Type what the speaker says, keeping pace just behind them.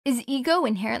Is ego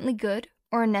inherently good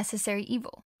or a necessary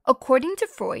evil? According to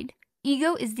Freud,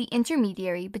 ego is the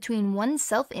intermediary between one's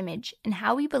self-image and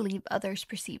how we believe others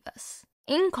perceive us.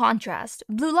 In contrast,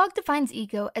 Blue Lock defines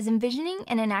ego as envisioning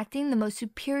and enacting the most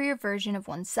superior version of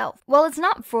oneself. While it's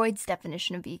not Freud's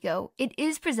definition of ego, it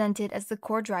is presented as the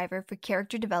core driver for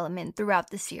character development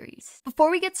throughout the series. Before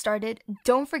we get started,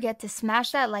 don't forget to smash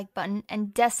that like button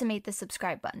and decimate the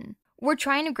subscribe button. We're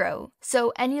trying to grow,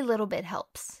 so any little bit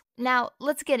helps. Now,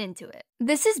 let's get into it.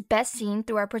 This is best seen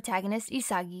through our protagonist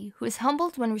Isagi, who is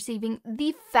humbled when receiving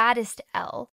the fattest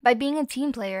L by being a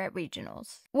team player at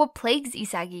regionals. What plagues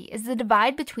Isagi is the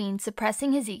divide between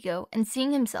suppressing his ego and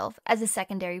seeing himself as a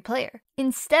secondary player,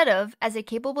 instead of as a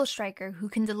capable striker who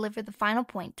can deliver the final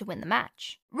point to win the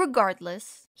match.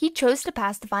 Regardless, he chose to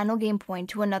pass the final game point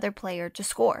to another player to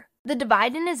score. The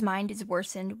divide in his mind is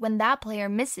worsened when that player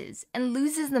misses and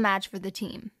loses the match for the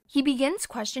team. He begins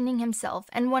questioning himself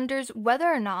and wonders whether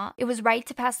or not it was right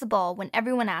to pass the ball when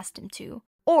everyone asked him to,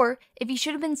 or if he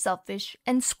should have been selfish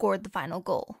and scored the final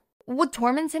goal. What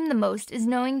torments him the most is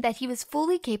knowing that he was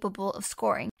fully capable of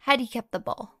scoring had he kept the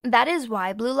ball. That is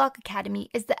why Blue Lock Academy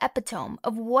is the epitome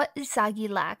of what Isagi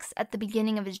lacks at the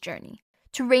beginning of his journey.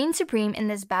 To reign supreme in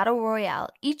this battle royale,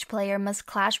 each player must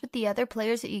clash with the other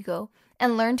player's ego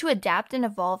and learn to adapt and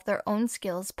evolve their own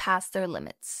skills past their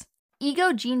limits.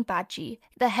 Ego Jinpachi,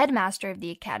 the headmaster of the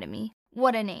academy,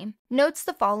 what a name, notes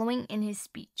the following in his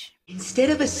speech. Instead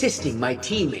of assisting my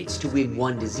teammates to win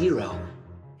 1-0,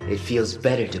 it feels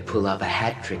better to pull off a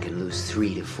hat trick and lose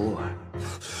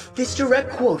 3-4. This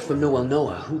direct quote from Noel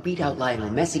Noah, who beat out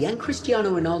Lionel Messi and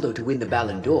Cristiano Ronaldo to win the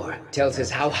Ballon d'Or, tells us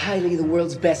how highly the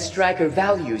world's best striker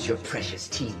values your precious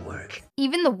teamwork.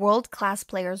 Even the world-class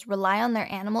players rely on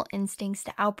their animal instincts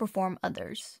to outperform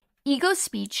others. Ego's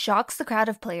speech shocks the crowd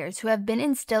of players who have been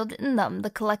instilled in them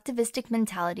the collectivistic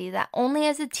mentality that only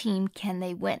as a team can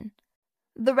they win.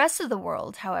 The rest of the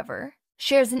world, however,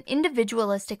 shares an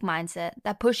individualistic mindset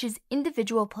that pushes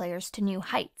individual players to new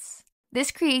heights. This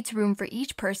creates room for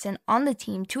each person on the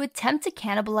team to attempt to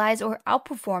cannibalize or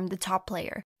outperform the top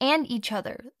player and each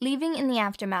other, leaving in the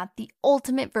aftermath the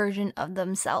ultimate version of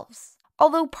themselves.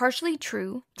 Although partially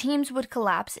true, teams would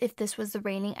collapse if this was the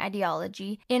reigning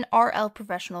ideology in RL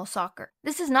professional soccer.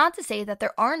 This is not to say that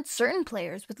there aren't certain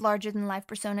players with larger-than-life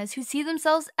personas who see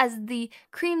themselves as the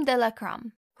crème de la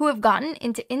crème, who have gotten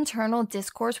into internal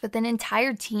discourse with an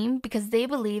entire team because they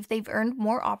believe they've earned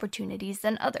more opportunities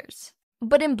than others.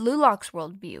 But in Blue Lock's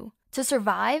worldview, to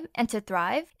survive and to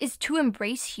thrive is to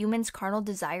embrace humans' carnal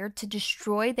desire to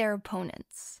destroy their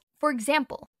opponents. For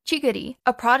example, Chigiri,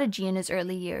 a prodigy in his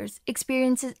early years,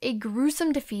 experiences a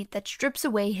gruesome defeat that strips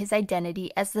away his identity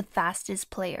as the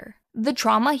fastest player. The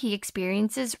trauma he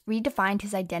experiences redefined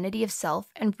his identity of self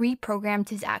and reprogrammed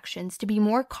his actions to be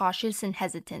more cautious and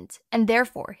hesitant, and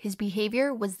therefore his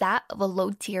behavior was that of a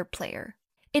low-tier player.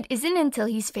 It isn't until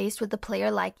he's faced with a player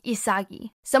like Isagi,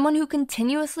 someone who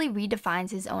continuously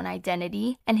redefines his own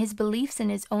identity and his beliefs in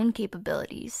his own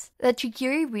capabilities, that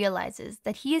Chigiri realizes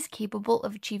that he is capable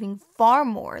of achieving far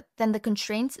more than the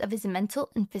constraints of his mental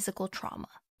and physical trauma.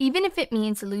 Even if it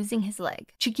means losing his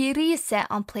leg, Chigiri is set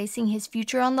on placing his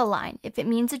future on the line if it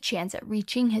means a chance at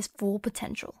reaching his full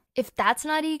potential. If that's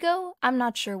not ego, I'm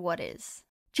not sure what is.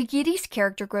 Chigiri's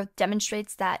character growth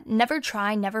demonstrates that never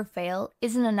try, never fail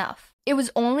isn't enough. It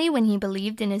was only when he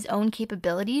believed in his own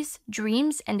capabilities,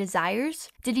 dreams, and desires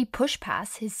did he push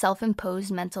past his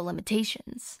self-imposed mental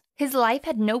limitations. His life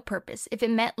had no purpose if it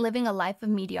meant living a life of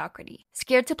mediocrity,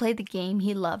 scared to play the game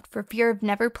he loved for fear of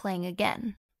never playing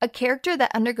again. A character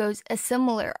that undergoes a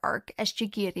similar arc as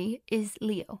Chigiri is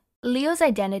Leo. Leo's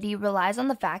identity relies on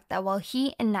the fact that while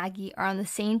he and Nagi are on the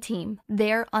same team,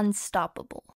 they're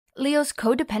unstoppable. Leo's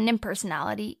codependent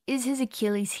personality is his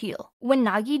Achilles heel. When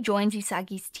Nagi joins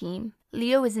Isagi's team,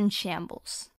 Leo is in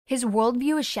shambles. His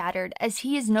worldview is shattered as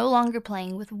he is no longer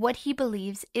playing with what he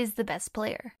believes is the best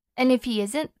player. And if he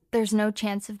isn't, there's no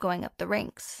chance of going up the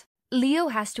ranks. Leo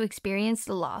has to experience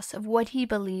the loss of what he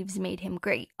believes made him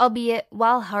great, albeit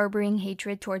while harboring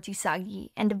hatred towards Isagi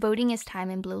and devoting his time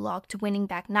in Blue Lock to winning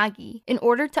back Nagi in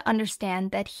order to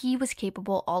understand that he was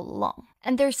capable all along.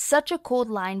 And there's such a cold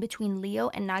line between Leo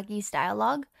and Nagi's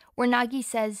dialogue, where Nagi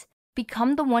says,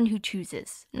 "Become the one who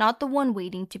chooses, not the one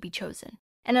waiting to be chosen."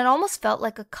 And it almost felt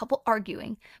like a couple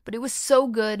arguing, but it was so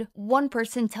good, one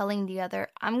person telling the other,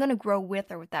 "I'm gonna grow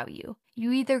with or without you.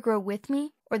 You either grow with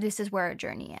me, or this is where our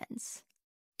journey ends."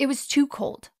 It was too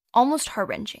cold, almost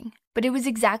heart-wrenching, but it was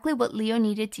exactly what Leo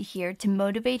needed to hear to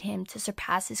motivate him to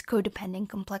surpass his codependent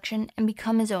complexion and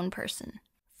become his own person.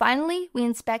 Finally, we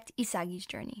inspect Isagi's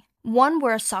journey. One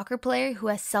where a soccer player who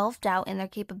has self-doubt in their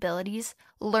capabilities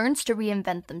learns to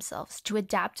reinvent themselves to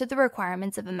adapt to the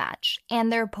requirements of a match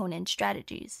and their opponent's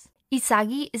strategies.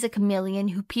 Isagi is a chameleon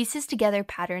who pieces together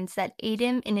patterns that aid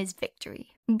him in his victory.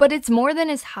 But it's more than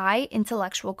his high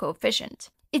intellectual coefficient.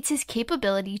 It's his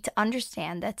capability to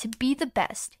understand that to be the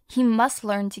best, he must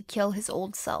learn to kill his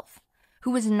old self,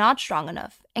 who is not strong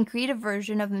enough, and create a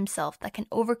version of himself that can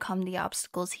overcome the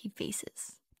obstacles he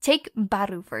faces. Take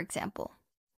Baru, for example.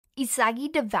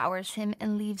 Isagi devours him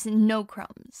and leaves no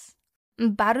crumbs.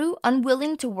 Baru,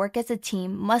 unwilling to work as a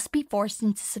team, must be forced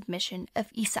into submission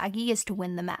if Isagi is to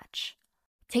win the match.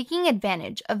 Taking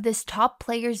advantage of this top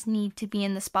player's need to be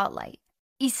in the spotlight,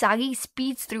 Isagi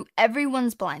speeds through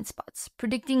everyone's blind spots,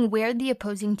 predicting where the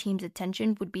opposing team's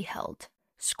attention would be held.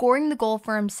 Scoring the goal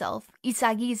for himself,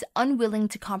 Isagi is unwilling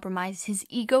to compromise his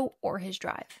ego or his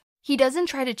drive. He doesn't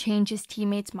try to change his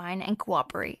teammates' mind and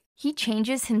cooperate. He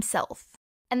changes himself.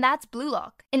 And that's Blue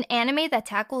Lock, an anime that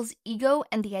tackles ego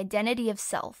and the identity of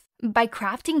self by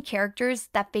crafting characters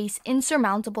that face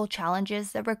insurmountable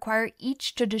challenges that require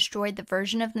each to destroy the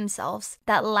version of themselves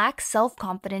that lacks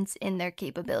self-confidence in their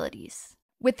capabilities.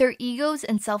 With their egos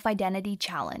and self-identity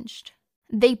challenged,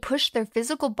 they push their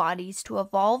physical bodies to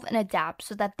evolve and adapt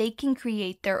so that they can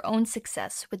create their own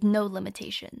success with no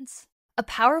limitations. A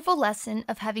powerful lesson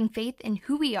of having faith in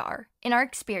who we are, in our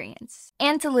experience,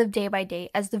 and to live day by day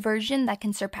as the version that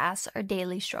can surpass our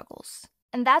daily struggles.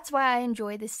 And that's why I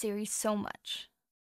enjoy this series so much.